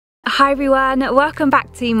Hi everyone, welcome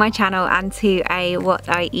back to my channel and to a what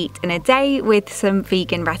I eat in a day with some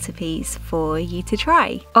vegan recipes for you to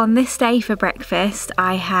try. On this day for breakfast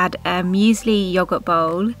I had a muesli yogurt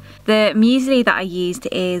bowl. The muesli that I used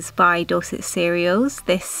is by Dorset Cereals.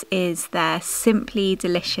 This is their Simply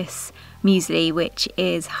Delicious muesli, which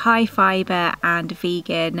is high fibre and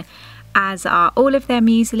vegan, as are all of their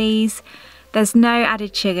mueslis. There's no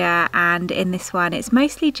added sugar, and in this one it's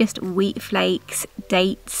mostly just wheat flakes,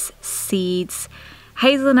 dates, seeds,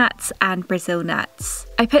 hazelnuts and Brazil nuts.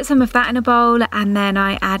 I put some of that in a bowl and then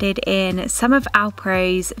I added in some of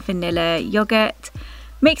Alpro's vanilla yogurt,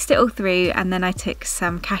 mixed it all through, and then I took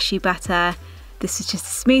some cashew butter. This is just a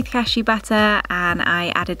smooth cashew butter, and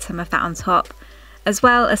I added some of that on top, as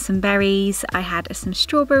well as some berries. I had some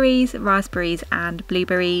strawberries, raspberries and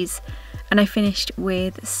blueberries, and I finished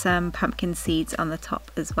with some pumpkin seeds on the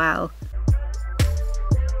top as well.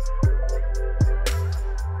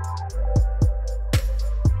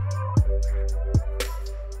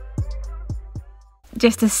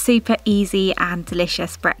 Just a super easy and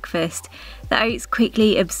delicious breakfast. The oats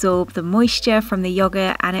quickly absorb the moisture from the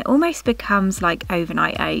yogurt and it almost becomes like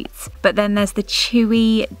overnight oats. But then there's the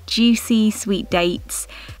chewy, juicy sweet dates,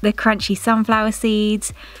 the crunchy sunflower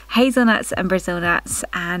seeds, hazelnuts and Brazil nuts,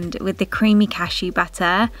 and with the creamy cashew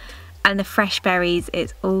butter and the fresh berries,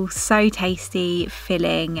 it's all so tasty,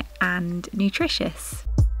 filling and nutritious.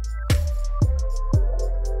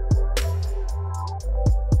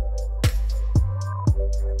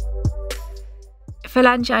 For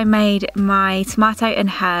lunch I made my tomato and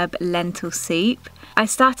herb lentil soup. I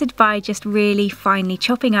started by just really finely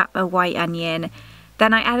chopping up a white onion.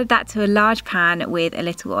 Then I added that to a large pan with a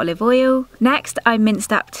little olive oil. Next I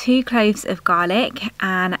minced up 2 cloves of garlic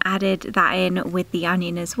and added that in with the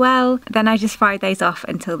onion as well. Then I just fried those off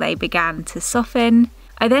until they began to soften.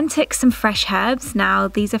 I then took some fresh herbs. Now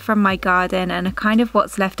these are from my garden and are kind of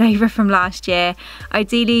what's left over from last year.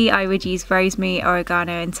 Ideally I would use rosemary,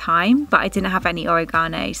 oregano and thyme, but I didn't have any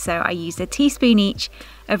oregano, so I used a teaspoon each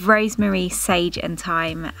of rosemary, sage and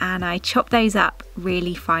thyme, and I chopped those up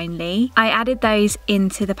really finely. I added those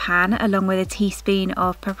into the pan along with a teaspoon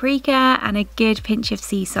of paprika and a good pinch of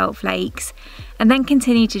sea salt flakes, and then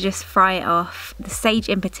continue to just fry it off. The sage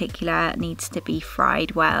in particular needs to be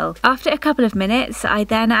fried well. After a couple of minutes I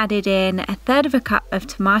then added in 1/3 cup of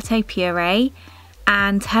tomato puree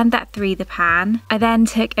and turned that through the pan. I then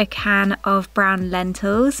took a can of brown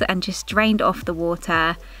lentils and just drained off the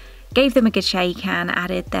water, gave them a good shake and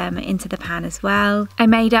added them into the pan as well. I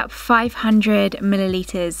made up 500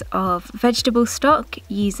 millilitres of vegetable stock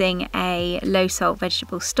using a low salt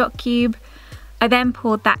vegetable stock cube. I then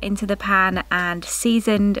poured that into the pan and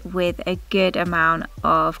seasoned with a good amount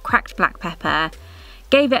of cracked black pepper,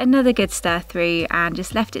 gave it another good stir through and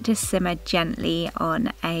just left it to simmer gently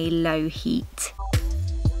on a low heat.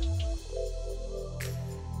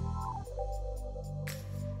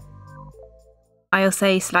 I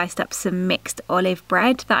also sliced up some mixed olive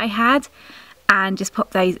bread that I had and just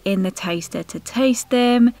popped those in the toaster to toast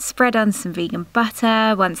them, spread on some vegan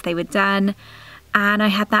butter once they were done, and I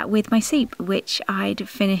had that with my soup, which I'd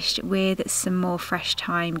finished with some more fresh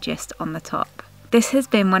thyme just on the top. This has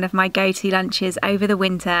been one of my go-to lunches over the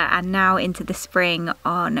winter and now into the spring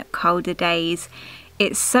on colder days.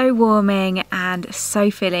 It's so warming and so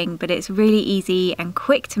filling, but it's really easy and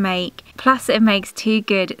quick to make. Plus it makes 2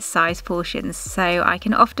 good size portions, so I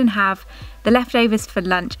can often have the leftovers for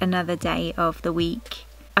lunch another day of the week.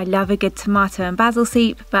 I love a good tomato and basil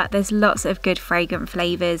soup, but there's lots of good fragrant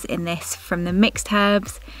flavours in this from the mixed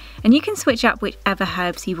herbs, and you can switch up whichever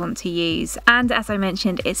herbs you want to use. And as I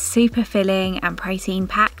mentioned, it's super filling and protein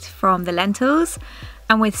packed from the lentils.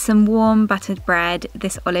 And with some warm buttered bread,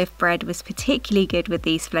 this olive bread was particularly good with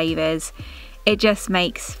these flavours. It just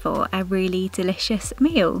makes for a really delicious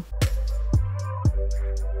meal.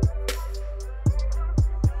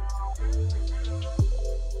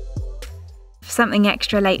 For something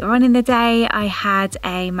extra later on in the day, I had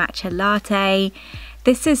a matcha latte.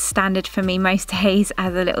 This is standard for me most days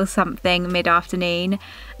as a little something mid-afternoon,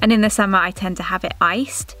 and in the summer I tend to have it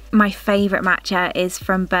iced. My favourite matcha is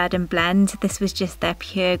from Bird and Blend. This was just their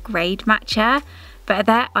pure grade matcha, but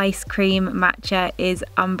their ice cream matcha is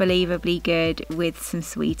unbelievably good with some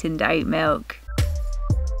sweetened oat milk.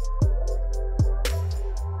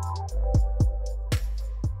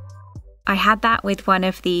 I had that with one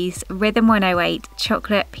of these Rhythm 108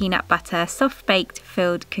 chocolate peanut butter soft baked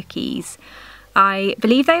filled cookies. I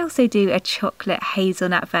believe they also do a chocolate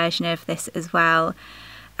hazelnut version of this as well.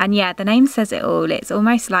 And yeah, the name says it all. It's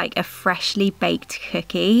almost like a freshly baked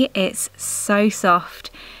cookie. It's so soft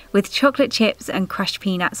with chocolate chips and crushed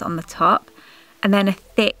peanuts on the top, and then a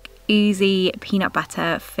thick oozy peanut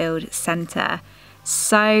butter filled centre.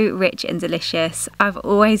 So rich and delicious. I've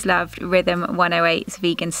always loved Rhythm 108's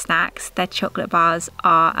vegan snacks. Their chocolate bars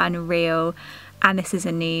are unreal, and this is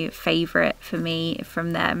a new favourite for me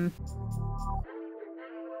from them.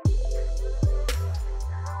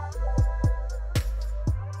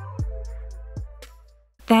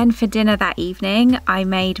 Then for dinner that evening, I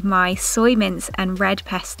made my soy mince and red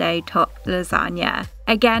pesto top lasagna.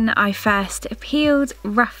 Again, I first peeled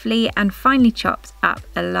roughly and finely chopped up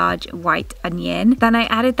a large white onion. Then I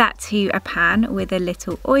added that to a pan with a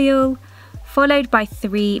little oil, followed by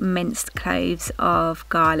 3 minced cloves of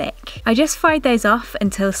garlic. I just fried those off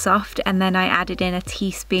until soft, and then I added in a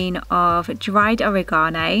teaspoon of dried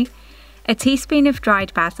oregano, a teaspoon of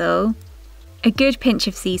dried basil, a good pinch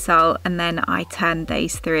of sea salt, and then I turned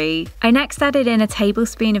those through. I next added in a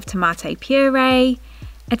tablespoon of tomato puree,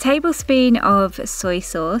 a tablespoon of soy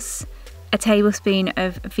sauce, a tablespoon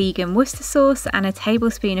of vegan Worcester sauce, and a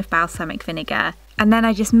tablespoon of balsamic vinegar. And then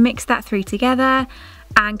I just mixed that through together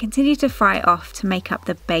and continued to fry it off to make up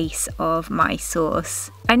the base of my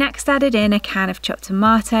sauce. I next added in a can of chopped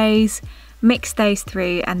tomatoes, mixed those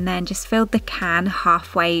through, and then just filled the can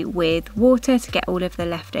halfway with water to get all of the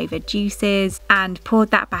leftover juices, and poured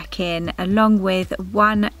that back in along with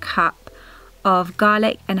 1 cup of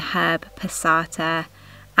garlic and herb passata,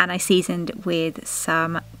 and I seasoned with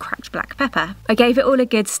some cracked black pepper. I gave it all a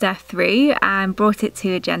good stir through and brought it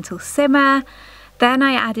to a gentle simmer. Then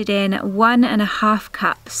I added in 1.5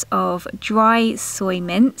 cups of dry soy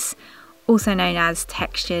mince, also known as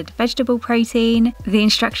textured vegetable protein. The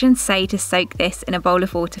instructions say to soak this in a bowl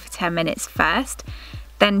of water for 10 minutes first,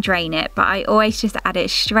 then drain it, but I always just add it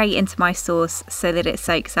straight into my sauce so that it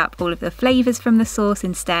soaks up all of the flavours from the sauce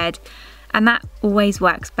instead, and that always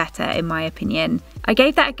works better in my opinion. I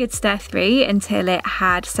gave that a good stir through until it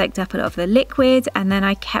had soaked up a lot of the liquid, and then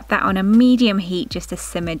I kept that on a medium heat just to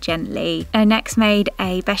simmer gently. I next made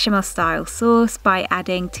a bechamel style sauce by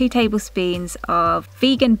adding 2 tablespoons of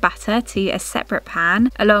vegan butter to a separate pan,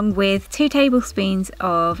 along with 2 tablespoons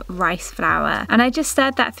of rice flour, and I just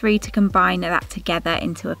stirred that through to combine that together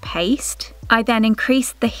into a paste. I then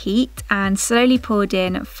increased the heat and slowly poured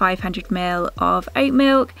in 500 ml of oat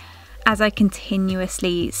milk as I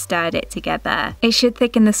continuously stirred it together. It should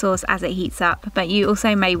thicken the sauce as it heats up, but you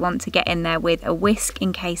also may want to get in there with a whisk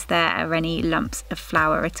in case there are any lumps of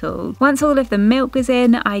flour at all. Once all of the milk was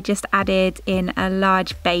in, I just added in a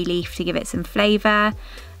large bay leaf to give it some flavour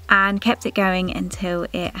and kept it going until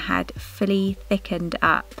it had fully thickened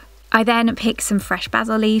up. I then picked some fresh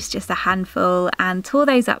basil leaves, just a handful, and tore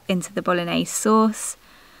those up into the bolognese sauce.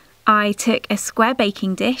 I took a square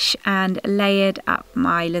baking dish and layered up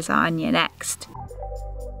my lasagna next.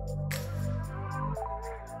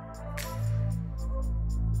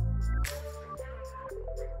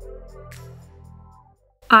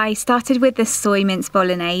 I started with the soy mince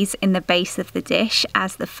bolognese in the base of the dish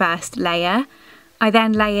as the first layer. I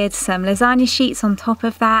then layered some lasagna sheets on top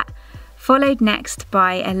of that, followed next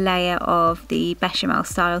by a layer of the bechamel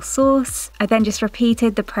style sauce. I then just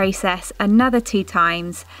repeated the process another 2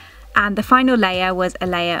 times, and the final layer was a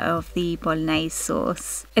layer of the bolognese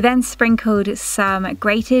sauce. I then sprinkled some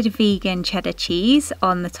grated vegan cheddar cheese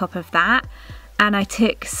on the top of that, and I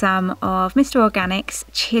took some of Mr. Organic's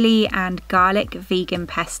chili and garlic vegan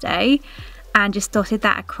pesto and just dotted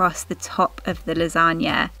that across the top of the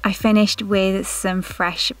lasagna. I finished with some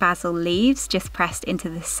fresh basil leaves just pressed into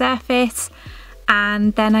the surface,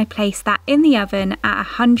 and then I placed that in the oven at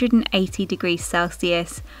 180 degrees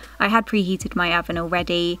Celsius. I had preheated my oven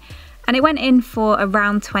already, and it went in for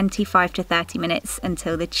around 25 to 30 minutes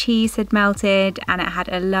until the cheese had melted and it had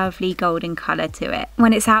a lovely golden colour to it.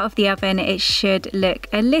 When it's out of the oven, it should look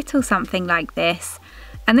a little something like this.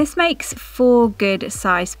 And this makes 4 good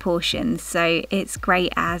sized portions, so it's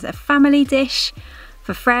great as a family dish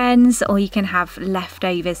for friends, or you can have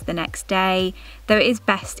leftovers the next day, though it is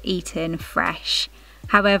best eaten fresh.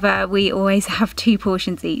 However, we always have 2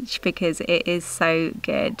 portions each because it is so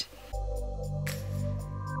good.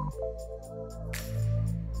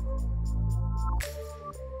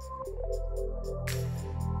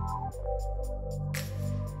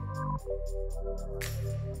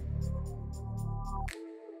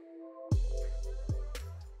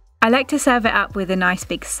 I like to serve it up with a nice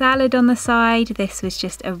big salad on the side. This was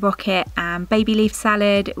just a rocket and baby leaf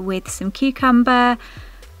salad with some cucumber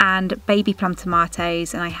and baby plum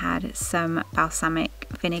tomatoes, and I had some balsamic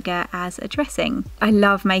vinegar as a dressing. I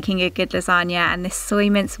love making a good lasagna, and this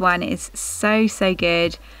soy mince one is so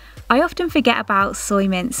good. I often forget about soy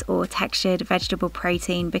mince or textured vegetable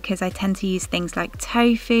protein because I tend to use things like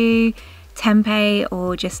tofu, tempeh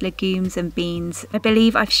or just legumes and beans. I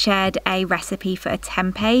believe I've shared a recipe for a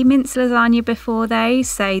tempeh minced lasagna before though,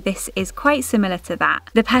 so this is quite similar to that.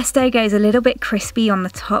 The pesto goes a little bit crispy on the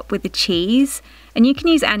top with the cheese, and you can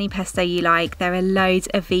use any pesto you like. There are loads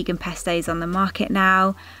of vegan pestos on the market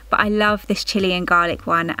now, but I love this chili and garlic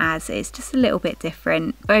one as it's just a little bit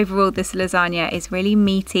different. Overall, this lasagna is really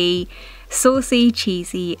meaty, saucy,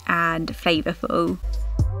 cheesy and flavourful.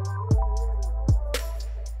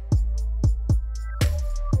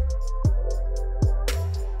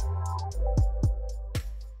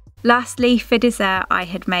 Lastly, for dessert, I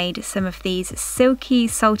had made some of these silky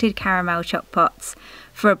salted caramel choc pots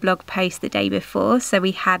for a blog post the day before, so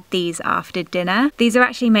we had these after dinner. These are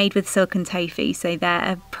actually made with silken tofu, so they're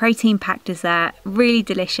a protein-packed dessert, really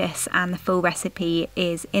delicious, and the full recipe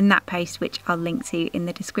is in that post, which I'll link to in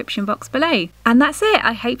the description box below. And that's it.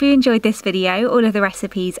 I hope you enjoyed this video. All of the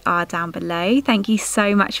recipes are down below. Thank you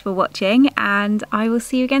so much for watching, and I will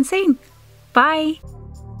see you again soon. Bye!